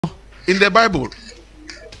In the Bible,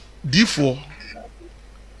 D4,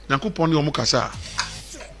 Nyankopon ni omu kasa.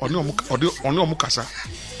 Oni omu kasa.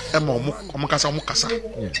 Ema omu kasa.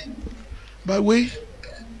 By the way,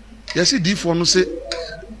 you see D4 no say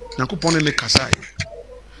Nyankopon ni kasa.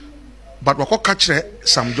 But wako kachre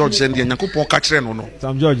Sam George and Nyankopon kachre no.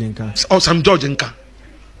 Sam George nka. Oh, Sam George nka.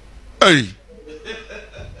 Hey.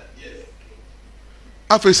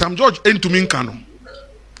 After Sam George entumi nka no.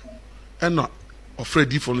 Eno afraid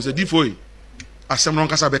D4 no say D4 asem no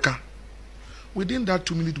nkasa beka. Within that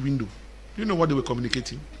 2-minute window, you know what they were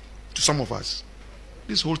communicating to some of us?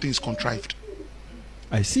 This whole thing is contrived.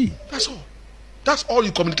 I see. That's all. That's all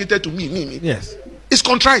you communicated to me. Yes. It's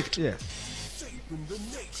contrived. Yes.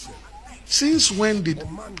 Since when did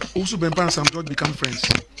Owusu Bempa and Sam George become friends?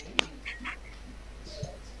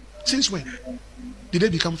 Since when did they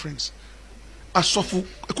become friends? Asofu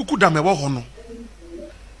ekuku damewa hono.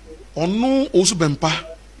 Onu Owusu Bempa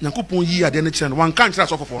Nyankopon yi ade ne kire no wan kan kire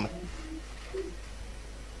asofo no.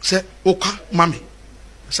 Say oka mami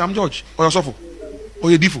Sam George or Yosofo or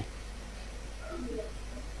Yedifo.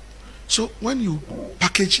 So when you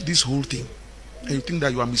package this whole thing and you think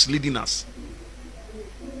that you are misleading us,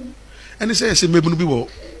 and they say mebunu bi wo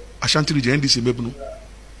Ashanti region NDC mebunu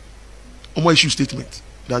omo issue statement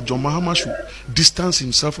that John Mahama should distance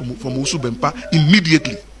himself from Owusu Bempa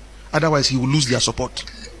immediately, otherwise he will lose their support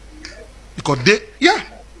because they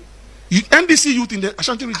NDC youth in the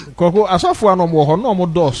Ashanti region. Koko asofo ano mo ho no mo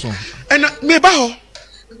doso. And meba ho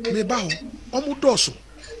omo doso.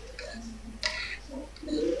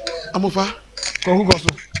 Amofa Koko goso.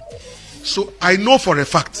 So I know for a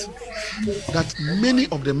fact that many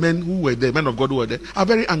of the men who were there, men of God who were there, are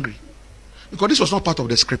very angry because this was not part of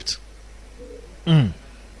the script.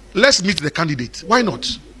 Let's meet the candidate. Why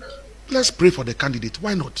not? Let's pray for the candidate.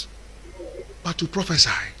 Why not? But to prophesy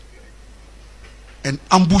and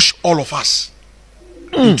ambush all of us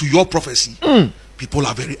into your prophecy, people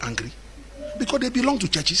are very angry because they belong to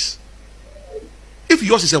churches. If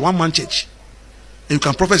yours is a one-man church and you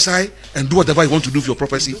can prophesy and do whatever you want to do with your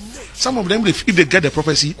prophecy, some of them, if they get the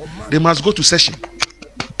prophecy, they must go to session.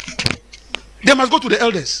 They must go to the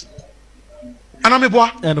elders.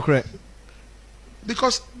 Correct.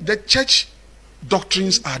 Because the church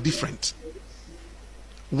doctrines are different.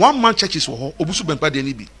 One-man churches were Owusu Bempa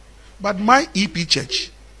Denibi. But my EP church,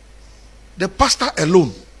 the pastor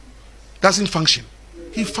alone doesn't function.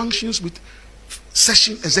 He functions with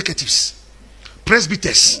session executives,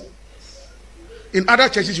 presbyters. In other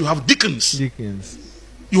churches, you have deacons.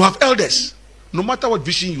 You have elders. No matter what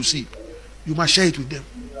vision you see, you must share it with them.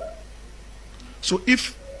 So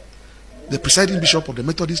if the presiding bishop of the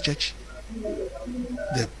Methodist church,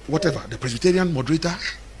 the Presbyterian moderator,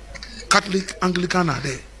 Catholic, Anglican are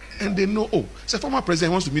there, and they know, oh, the former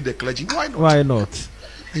president wants to meet the clergy. Why not? Why not?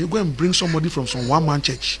 And you go and bring somebody from some one-man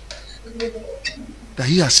church that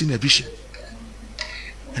he has seen a vision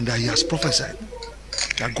and that he has prophesied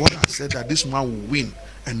that God has said that this man will win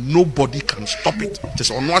and nobody can stop it.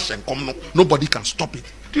 Just onwash and come, nobody can stop it.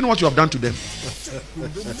 Do you know what you have done to them?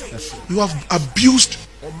 You have abused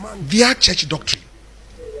their church doctrine.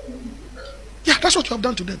 Yeah, that's what you have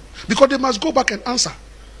done to them. Because they must go back and answer.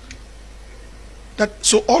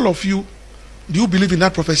 So all of you, do you believe in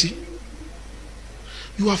that prophecy?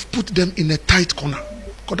 You have put them in a tight corner.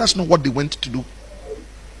 Because that's not what they went to do.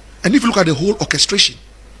 And if you look at the whole orchestration,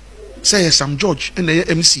 say Sam George and the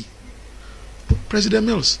MC, President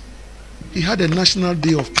Mills, he had a national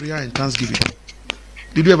day of prayer and thanksgiving.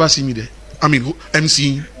 Did you ever see me there? I mean,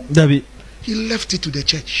 MC. David. He left it to the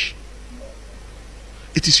church.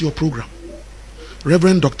 It is your program.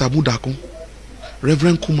 Reverend Dr. Budako,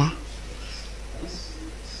 Reverend Kuma,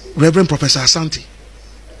 Reverend Professor Asante,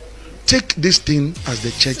 take this thing as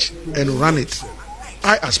the church and run it.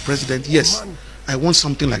 I, as president, yes, I want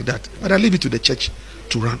something like that, but I leave it to the church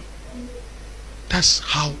to run. That's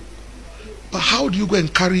how. But how do you go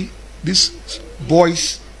and carry these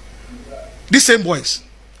boys, these same boys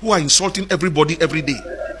who are insulting everybody every day,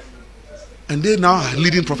 and they now are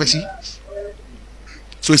leading prophecy?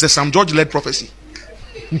 So it's a Sam George-led prophecy.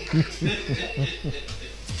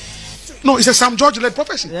 No, it's a Sam George-led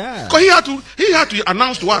prophecy. Yeah. Because he had to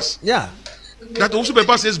announce to us. Yeah. That Owusu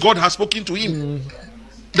Bempa says God has spoken to him.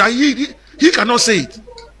 That he cannot say it.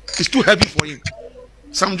 It's too heavy for him.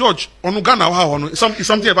 Sam George, is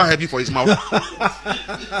something ever heavy for his mouth?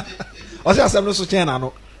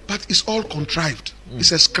 But it's all contrived.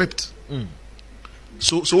 It's a script.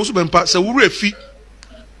 So Owusu Bempa say we refi.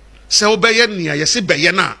 Say obeye nia yesi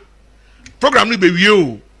beye na. Program ni be wie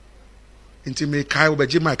o. Inti me kai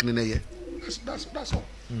obeje mic ni na ye. That's all.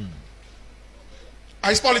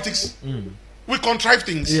 It's politics. We contrive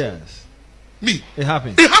things. Yes. Me. It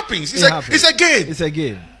happens. It happens. It's a game. It's a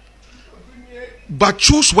game. But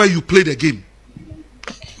choose where you play the game.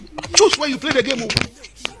 Choose where you play the game.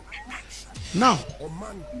 Now,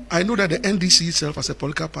 I know that the NDC itself as a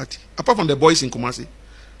political party, apart from the boys in Kumasi,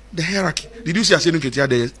 the hierarchy. Did you see Asenu Ketia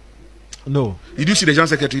there? No. Did you see the General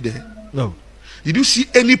Secretary there? No. Did you see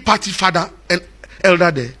any party father and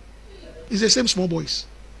elder there? It's the same small boys.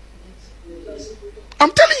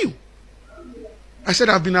 I'm telling you. I said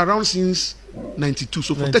I've been around since 92.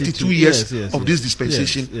 So for 32 years of this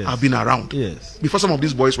dispensation, I've been around. Yes. Before some of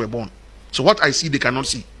these boys were born. So what I see, they cannot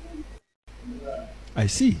see. I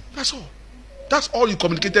see. That's all. That's all you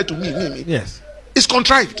communicated to me. Yes. It's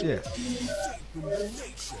contrived. Yes.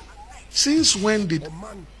 Since when did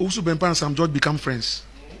Owusu Bempa and Sam George become friends?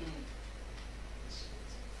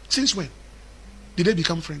 Since when did they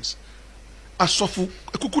become friends? Asofu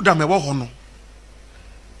ekuku damewo hono.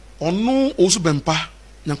 Onu Owusu Bempa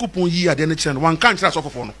Nyankopon yi ade ne kire no wan kan kire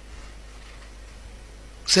asofo no.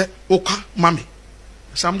 Se oka mami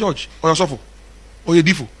Sam George oyosofo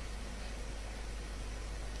oyedifo.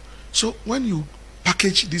 So when you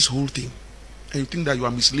package this whole thing and you think that you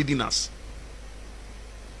are misleading us,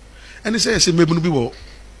 and they say mebunu bi wo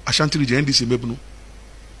Ashanti region NDC mebunu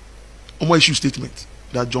omo issue statement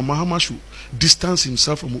that John Mahama should distance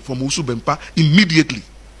himself from Owusu Bempa immediately,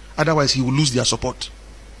 otherwise he will lose their support.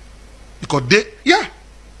 Because they,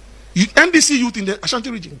 NDC youth in the Ashanti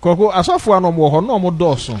region. Koko asofo anom wo ho no mo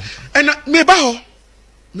doso. And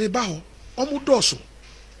meba ho omo doso.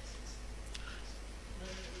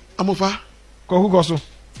 Amofa Koko goso.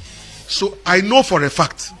 So I know for a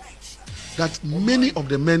fact that many of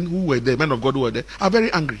the men who were there, men of God who were there, are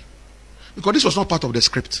very angry. Because this was not part of the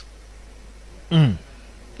script.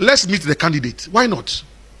 Let's meet the candidate. Why not?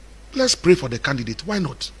 Let's pray for the candidate. Why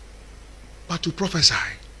not? But to prophesy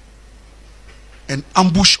and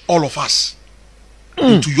ambush all of us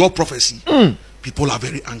into your prophecy, people are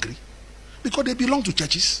very angry. Because they belong to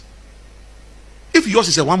churches. If yours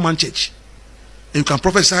is a one-man church, and you can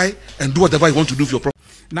prophesy and do whatever you want to do with your prophecy.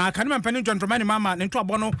 Na kanima mpani John Dramani Mahama ne nto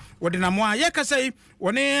abono wode na mo a ye kasai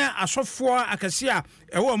woni asofo akase a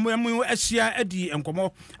ewo mu asia adi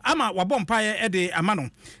enkomo ama wabɔ mpae ede amano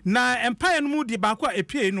na empae no mu di ba ko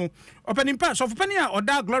epie no opani mpa asofo pani a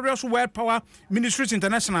oda Glorious World Power Ministries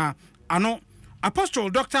International ano Apostle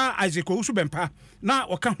Dr. Isaac Owusu Bempa na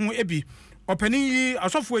oka ho ebi opani yi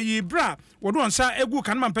asofo yi bra wodo onsa egu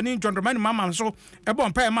kanima mpani John Dramani Mahama so ebɔ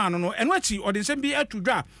mpae ma no no eno achi ode nsem bi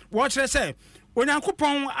atudwa wo kire se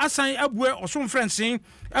Onyankopon asan abue osom frensin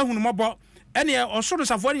ahunumobo ene osoro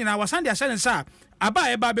safo ni na wasan de ahyɛ nsa aba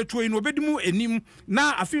eba betuo no obedimu enim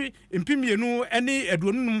na afi mpimienu ene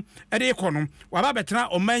aduonum ede ikono waba betena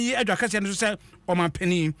oman yi adwakase no sɛ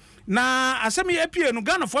omanpani na asɛm yi apie no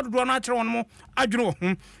Ghana fo dodo no akyerɛ wɔn mo adwene wo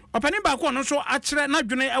ho opani ba ko no so akyerɛ na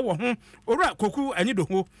adwene ɛwɔ ho owura koku anyido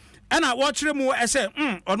ho ɛna wo kyerɛ mu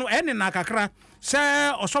ɛsɛ ɔno ɛne na kakra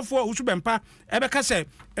sɛ osofo Owusu Bempa ɛbɛka sɛ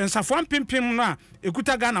nsafo ampimpim no a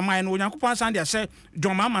ekuta Ghana man no Onyankopɔn san de asɛ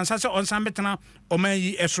John Mahama nsa sɛ onsan betena oman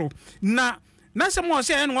yi ɛso na sɛ mo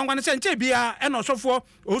sɛ ɛne wangwan sɛ nkyɛ bia ɛna osofo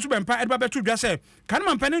Owusu Bempa ɛde ba betu dwa sɛ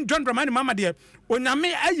kanema mpanin John Dramani Mahama de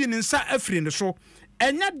onyame ayi ne nsa afiri ne so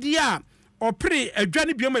ɛnya de a opre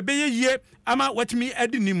adwane biom ebeye yie ama watimi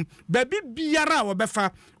adinim babi biara wobefa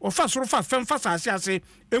ofa soro fa femfa saase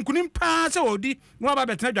enkunim pa se odi no aba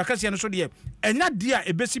betena dwakase no so de enya de a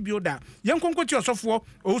ebesi bioda yenkonkoti osofo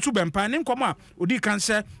Owusu Bempa ne nkomo a odi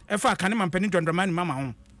kanse efa kanema mpani John Dramani Mahama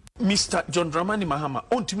ho Mr. John Dramani Mahama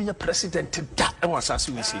ontimi nya president da e wasase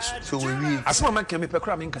we say so we asema man kan me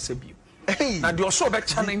pekra me nkasa bio na de oso be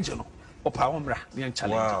challenge no opa womra me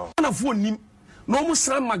challenge na fo nim no mu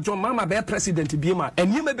sran ma John Mahama be president biema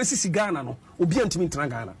enima be sisi Ghana no obi antimi ntran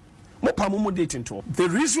Ghana mo pa mo date into the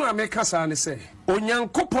reason I make us an say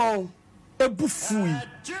Onyankopon ebufui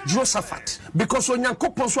Josaphat because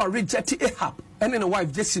Onyankopon so reject Ahab and in a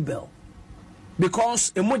wife Jezebel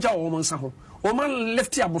because emoja wo man sa ho o man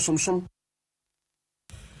left abosomsom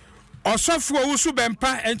osofo Owusu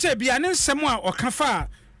Bempa enche bia ne nsem a okafa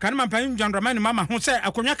kanema mpani John Dramani Mahama ho se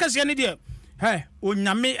akonwa kase ne de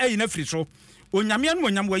onyame ayi na firi so onyame anu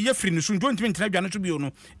onyam wa ye firi ne so ntimi ntena dwa no to bio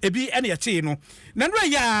no ebi ene ye tee no na ndo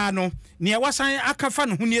ya no ne wasan akafa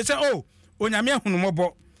no hunie se onyame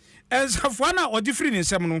ahunumobo ensafo na odi firi ne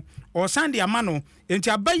nsem no o san de ama no enti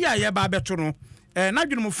abaya ye ba beto no na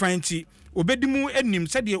dwene mu fanti obedimu enim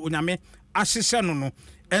se de onyame asese no no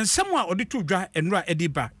ensem a odi to dwa enura edi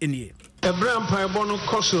ba enie Ebram paebo no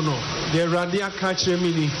koso no de Awurade aka kire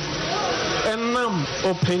mi ni enam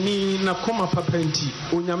opani na koma papenti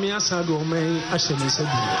onyame asa do oman ahye ne sabi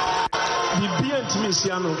bibia ntimi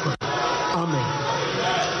sia no kwa amen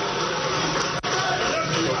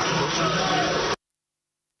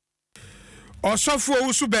Osofo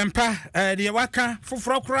Owusu Bempa de waka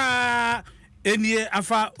foforo kra enie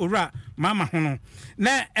afa owura mama hono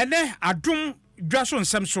na ene adom dwaso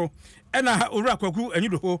nsem so ena owura kwaku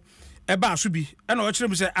anyido ho eba aso bi ena o kire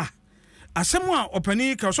mu se asem a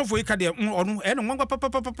opani ka osofo yi ka de onu ene ngwa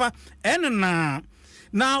papa ene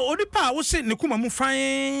na odipa wo se ne kuma mu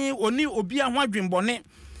fan oni obi a ho adwenbone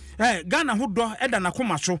Ghana ho do eda na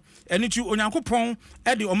koma so ene ti onyankopon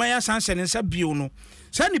ede omaya sanse ne nsa bio no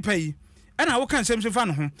sa nipa yi ena wo kan sem se fa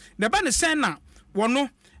no ho ne ba ne sen na wono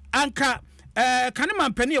anka kanema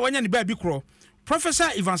mpani a wanya ne ba bi kro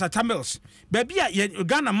Professor Evans Tamils baby a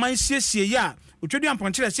Ghana man siesie ya otwedi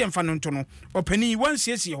amponkyere se mfa no nto no opani wan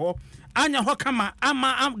siesie ho anya ho kama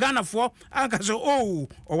ama Ghana fo aka so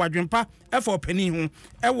owadwempa efo opani ho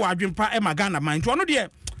ewo adwempa e ma Ghana man nto no de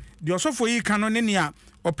osofo yi kan no ne ne a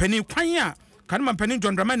opani kwan a kanema mpani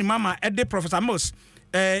John Dramani Mahama ede Professor Mills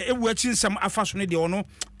ewu achi nsem afaso ne de ono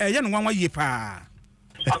ye no wanwa ye pa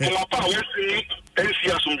akomapa we si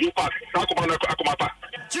NC Asumdue Park akomapa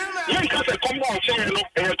yen ka se kombo o se no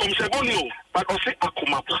kom se boni o but o se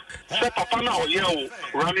akomapa se papa na o ye o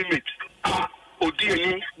running mate odi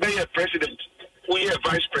eni be ye president o ye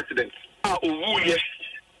vice president owu ye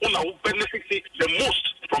una who benefit the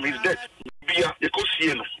most from his death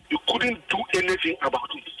you couldn't do anything about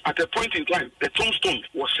it. At a point in time the tombstone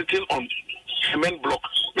was sitting on cement block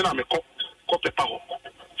me na me ko paper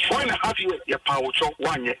 4.5 years, your power chop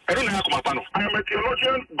 1 year. I don't know how to I am a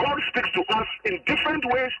theologian. God speaks to us in different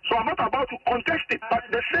ways, so I'm not about to contest it. But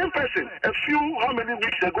the same person, how many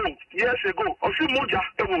weeks ago, years ago, a few moja,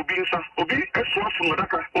 will be inside. Obi, a swap from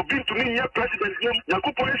Odaka, Obi to me, president,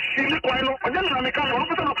 Yakupone, Sili Quino, and then I make a little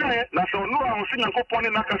bit of okay. Now, so no, I was seeing Yakupone,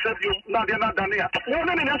 Nakasevium, Nadia Dania.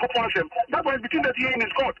 One in Yakupone, that was between the tea and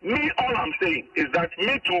his God. Me, all I'm saying is that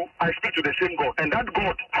me too, I speak to the same God, and that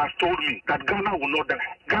God has told me that Ghana will not die.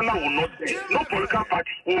 Ghana will not die. No political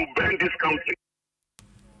party will burn this country.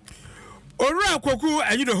 Ora koku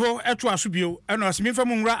anyido ho eto asobio eno asemfa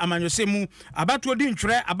mu nwura amanyosemu abatuo di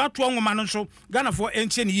ntwere abatuo nwoma no so Ghana fo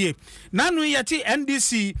enche ne ye nanu yeti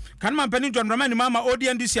NDC kanma mpani John Dramani Mahama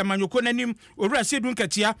odi NDC amanyoko nanim owura sedun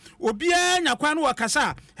katia obia nyakwa no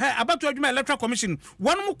wakasa abatuo adwuma electoral commission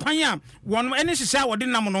wonum kwan a wonum ene hyehyɛ wode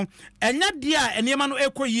nam no enya dia enema no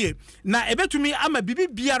ekoyie na ebetumi ama bibi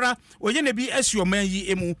biara oye ne bi asioman yi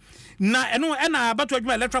emu na eno ena abatuo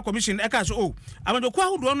adwuma electoral commission eka so amanyoko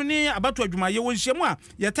ahodo no ne abatuo adwuma ye wonhyemu a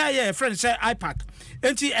yeta ye friend say ipac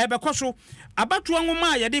enti ebekoso abatuo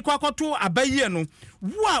nwoma ye de kwakoto abaye no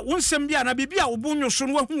wo a wonsem bia na bibia wo bonwo so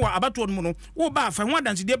no wahu abatuo no mu no wo ba fa ho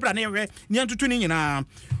adanse de bra na yehwe ne antutu ni nyina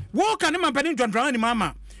wo ka ne mampani John Dramani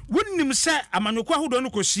Mahama wonnim se amanyoko ahodo no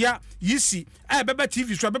kosia yisi beba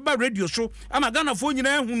TV so beba radio so ama Ghana fo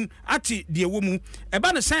nyina hu ati de wo mu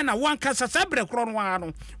eba ne san na wanka sasa bre kro no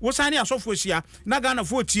ano wo san ne asofo sia na Ghana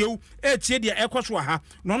fo tiewu tie de ekoso ha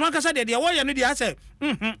no no akasa de wo ye no de ase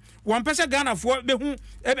won pese Ghana fo be hu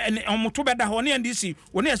omoto beda ho ne NDC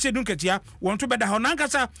wo ne ase dun katia won to beda ho na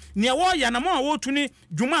akasa ne wo ya na mo a wo tuni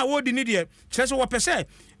dwuma a wo di ne de kyerese wo pese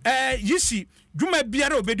yisi dwuma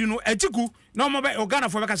biara obedi no ajigu na mo ba Ghana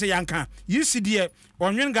fo be ka se yanka yisi de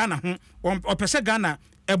onwen Ghana ho opese Ghana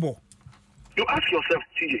ebo. You ask yourself,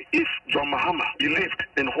 TJ, if John Mahama believed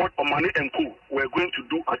in what Omani and Co were going to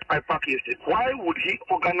do at IPAC yesterday, why would he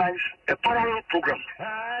organize a parallel program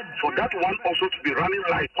for that one also to be running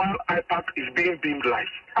live while IPAC is being beamed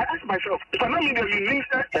live? I ask myself, if I'm not media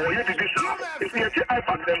minister or yet this, if we say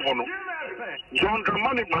IPAC them or no, John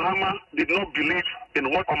Dramani Mahama did not believe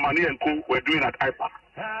in what Omani and Co were doing at IPAC.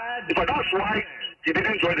 If that's why he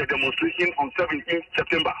didn't join the demonstration on 17th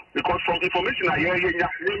September, because from information I hear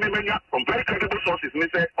from very credible sources,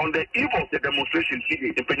 on the eve of the demonstration,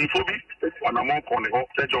 in Pennyphobi, and among Cornell,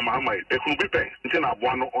 said John Mahama, a Kubipe, in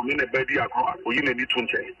Abuano, or in a Bedi Agro, or in a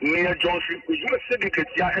Nitunche, near Johnson, who said it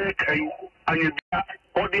and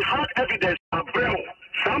or the hard evidence are real.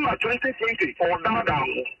 Some are 2020 or down.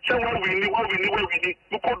 So what we need,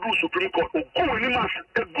 we could do Supreme Court, or go any mass,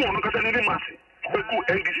 go on any mass.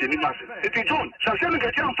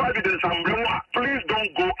 Please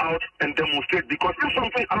don't go out and demonstrate, because if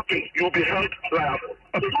something happens, you'll be held liable.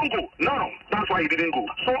 Don't go. Now, that's why he didn't go.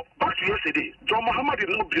 So, back to yesterday, John Mahama did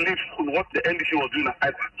not believe in what the NDC was doing at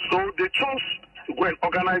IPAC. So, they chose to go and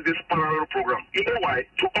organize this parallel program. You know why?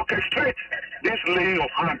 To orchestrate this laying of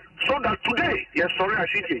hands. So that today, yes, sorry, I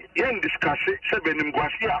see you discussing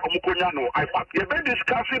IPAC. You've been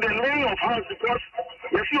discussing the laying of hands because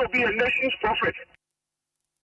you will be a nation's prophet.